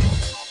 Fight!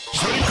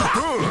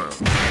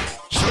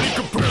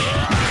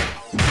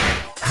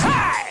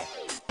 Hi!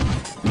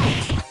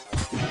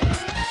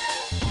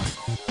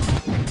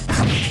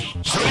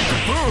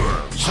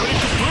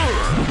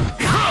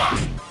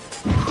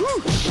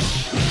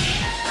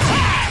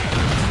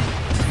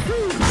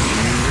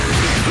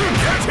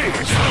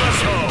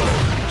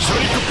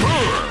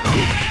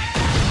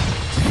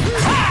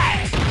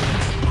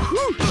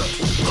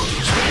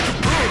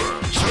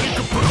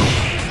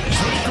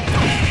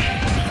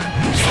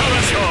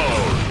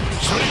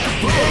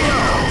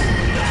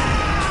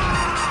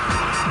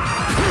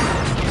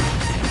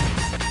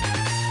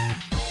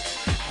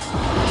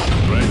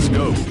 Let's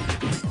go.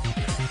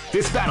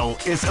 This battle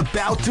is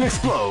about to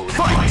explode.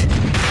 Fight!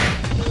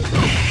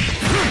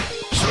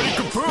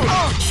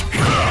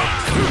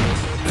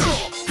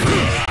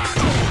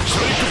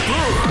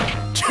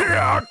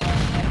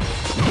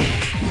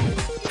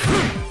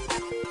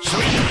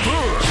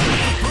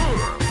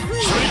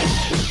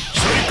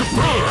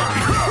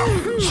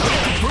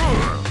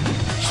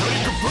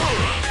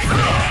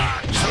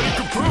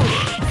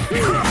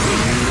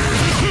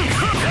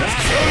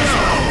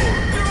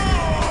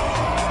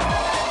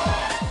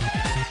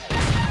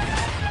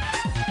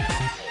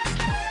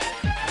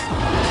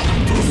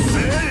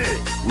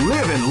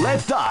 Live and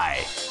let die.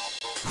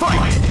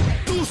 Fight!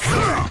 They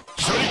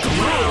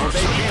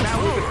came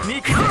out with a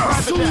sneaky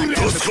surprise attack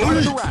at the start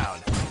of the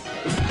round.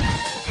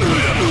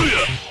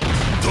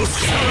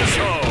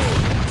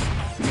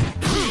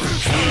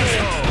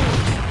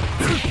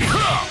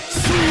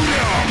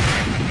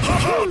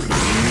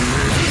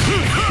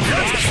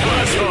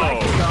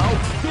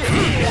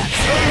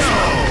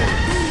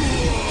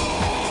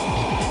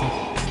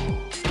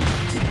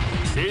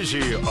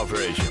 Easy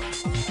operation.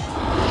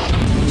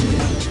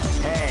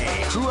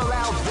 Hey, who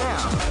allowed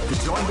them to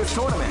join this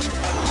tournament?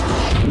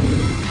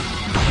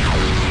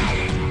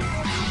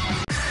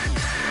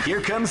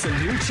 Here comes a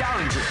new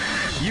challenger.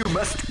 You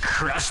must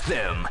crush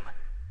them.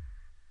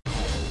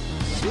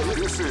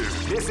 This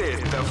is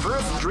the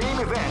first dream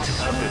event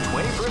of the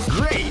 21st.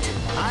 Great!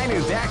 I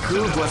knew that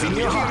groove was in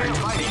your heart.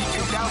 Fighting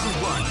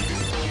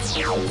 2001.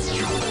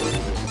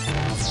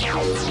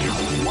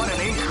 What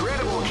an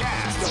incredible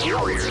cast of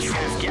warriors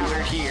has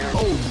gathered here.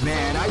 Oh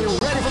man, are you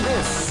ready for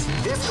this?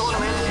 This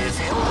tournament is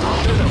held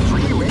under the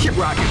free range. Keep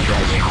rocking,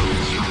 baby.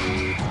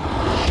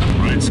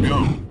 Let's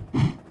go.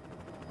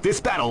 This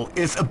battle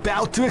is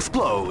about to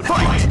explode.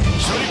 Fight!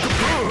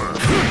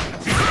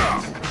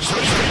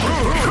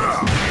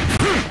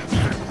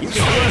 You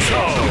can hear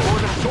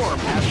the storm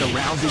as the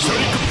round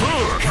begins.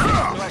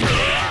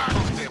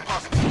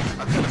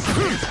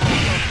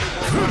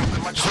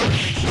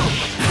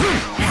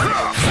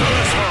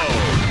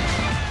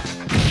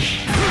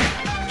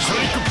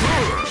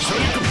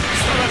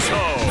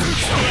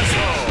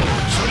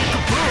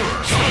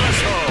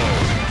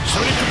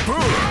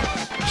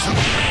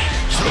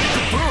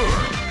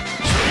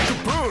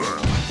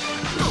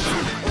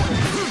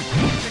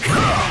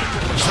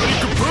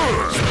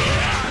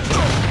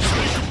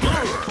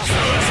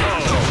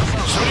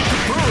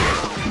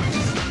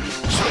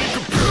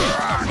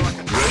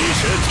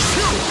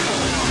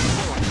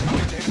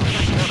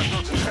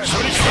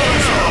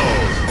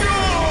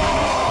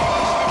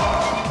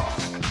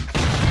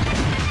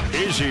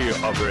 Easy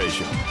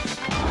operation.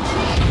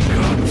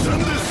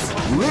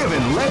 Live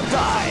and let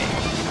die.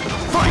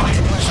 Fight!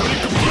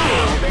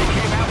 They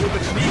came out with a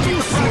sneaky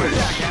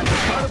attack at the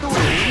start of the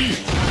round.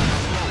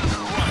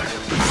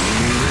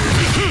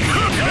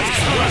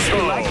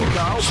 You like to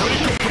go?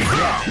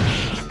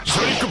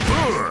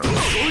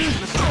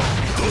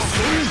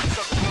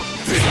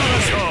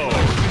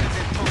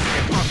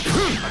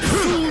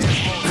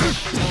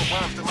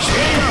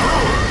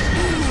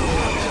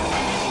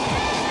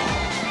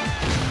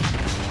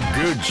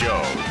 Good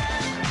job.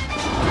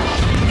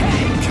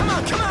 Hey, come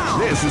on, come on!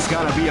 This is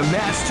gonna be a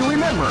match to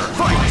remember.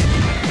 Fight!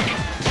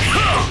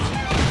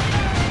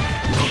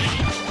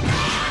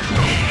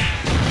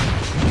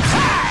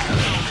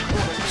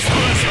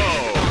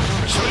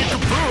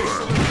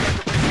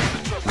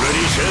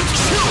 Ready, set,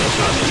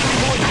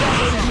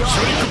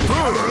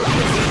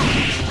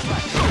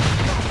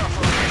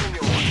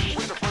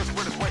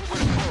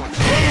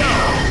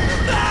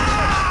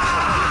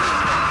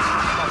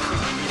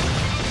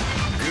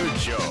 Good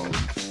job.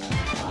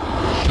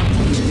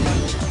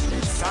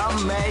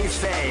 Some may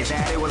say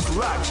that it was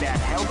luck that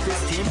helped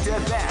this team to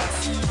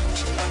advance.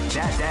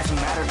 That doesn't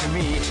matter to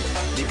me,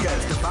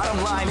 because the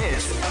bottom line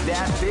is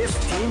that this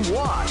team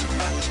won.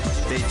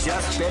 They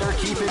just better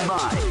keep in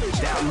mind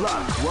that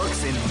luck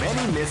works in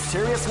many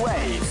mysterious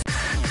ways.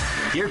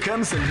 Here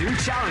comes a new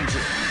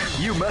challenger.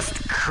 You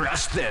must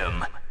crush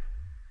them.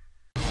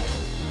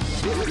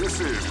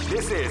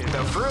 This is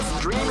the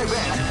first dream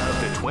event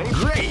of the 20.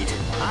 Great!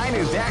 I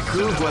knew that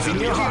groove was in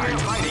your heart.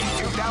 Fighting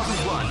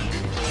 2001.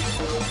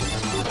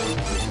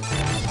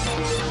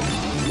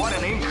 What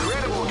an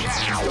incredible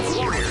cast of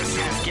warriors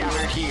has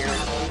gathered here.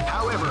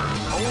 However,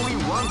 only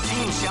one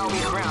team shall be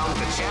crowned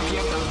the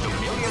champion of the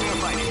Millionaire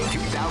Fighting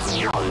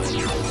 2001.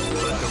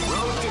 But the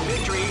road to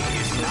victory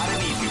is not an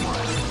easy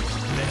one.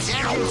 The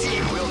champion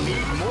team will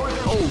need more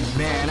than... Oh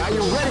man, are you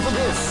ready for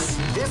this?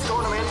 This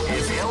tournament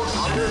is held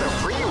under the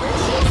free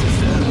ratio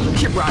system.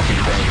 Keep rocking,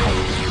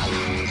 baby.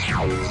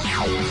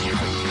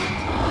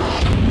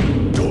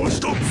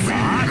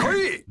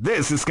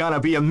 This is gonna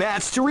be a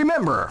match to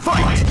remember.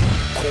 Fight!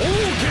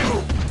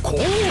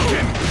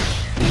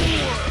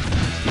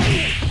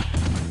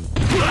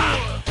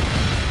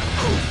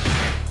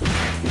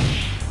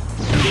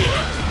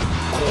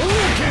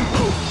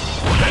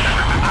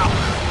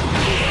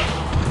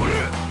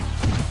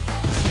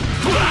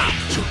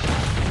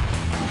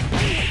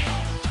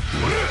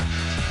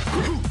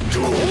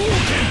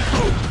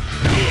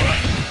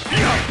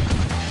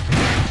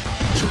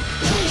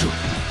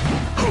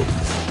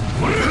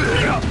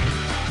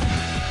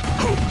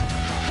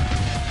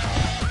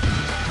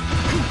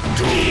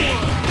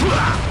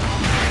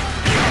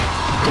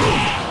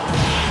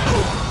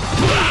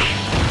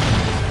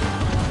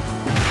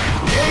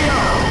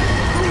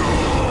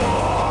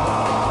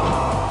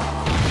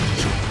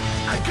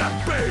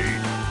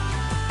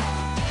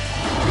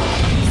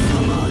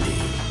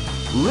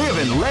 Live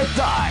and let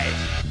die.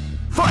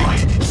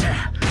 Fight!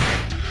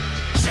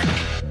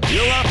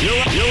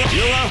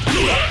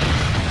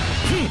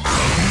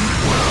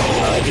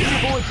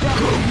 Beautiful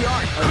establishing the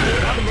art of the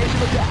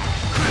combination attack.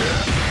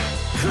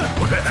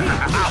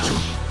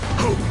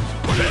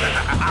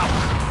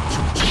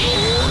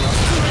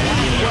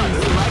 One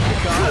who like to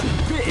cause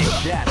big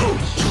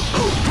damage.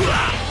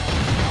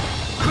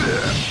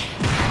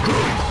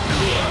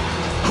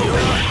 You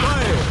are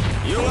fire!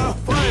 You are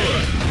fire!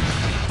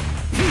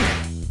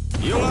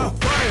 You are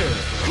fire!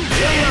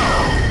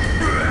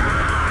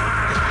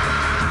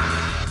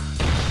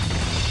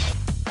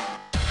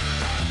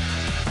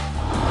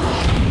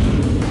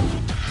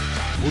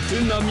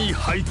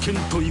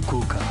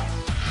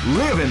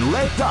 Live and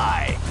let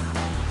die.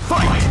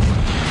 Fight!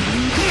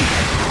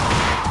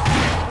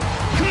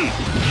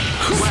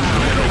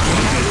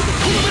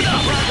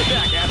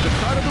 Attack at the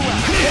start of the round.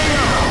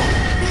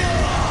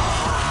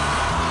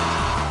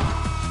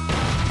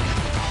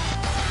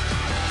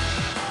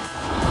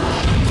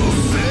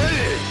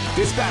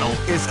 This battle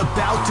is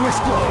about to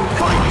explode.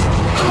 Fight!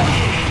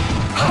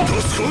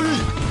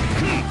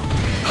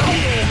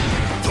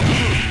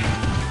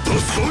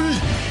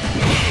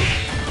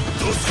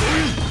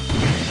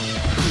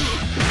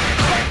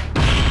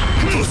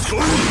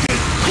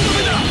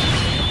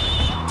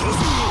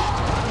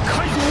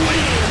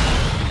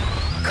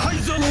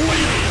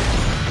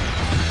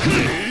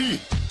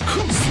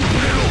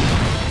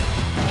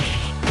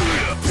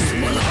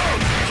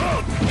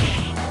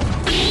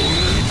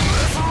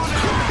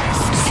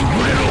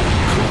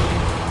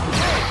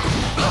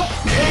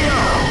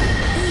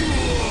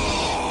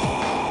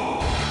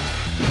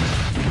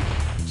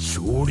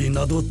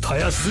 などた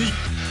やすい。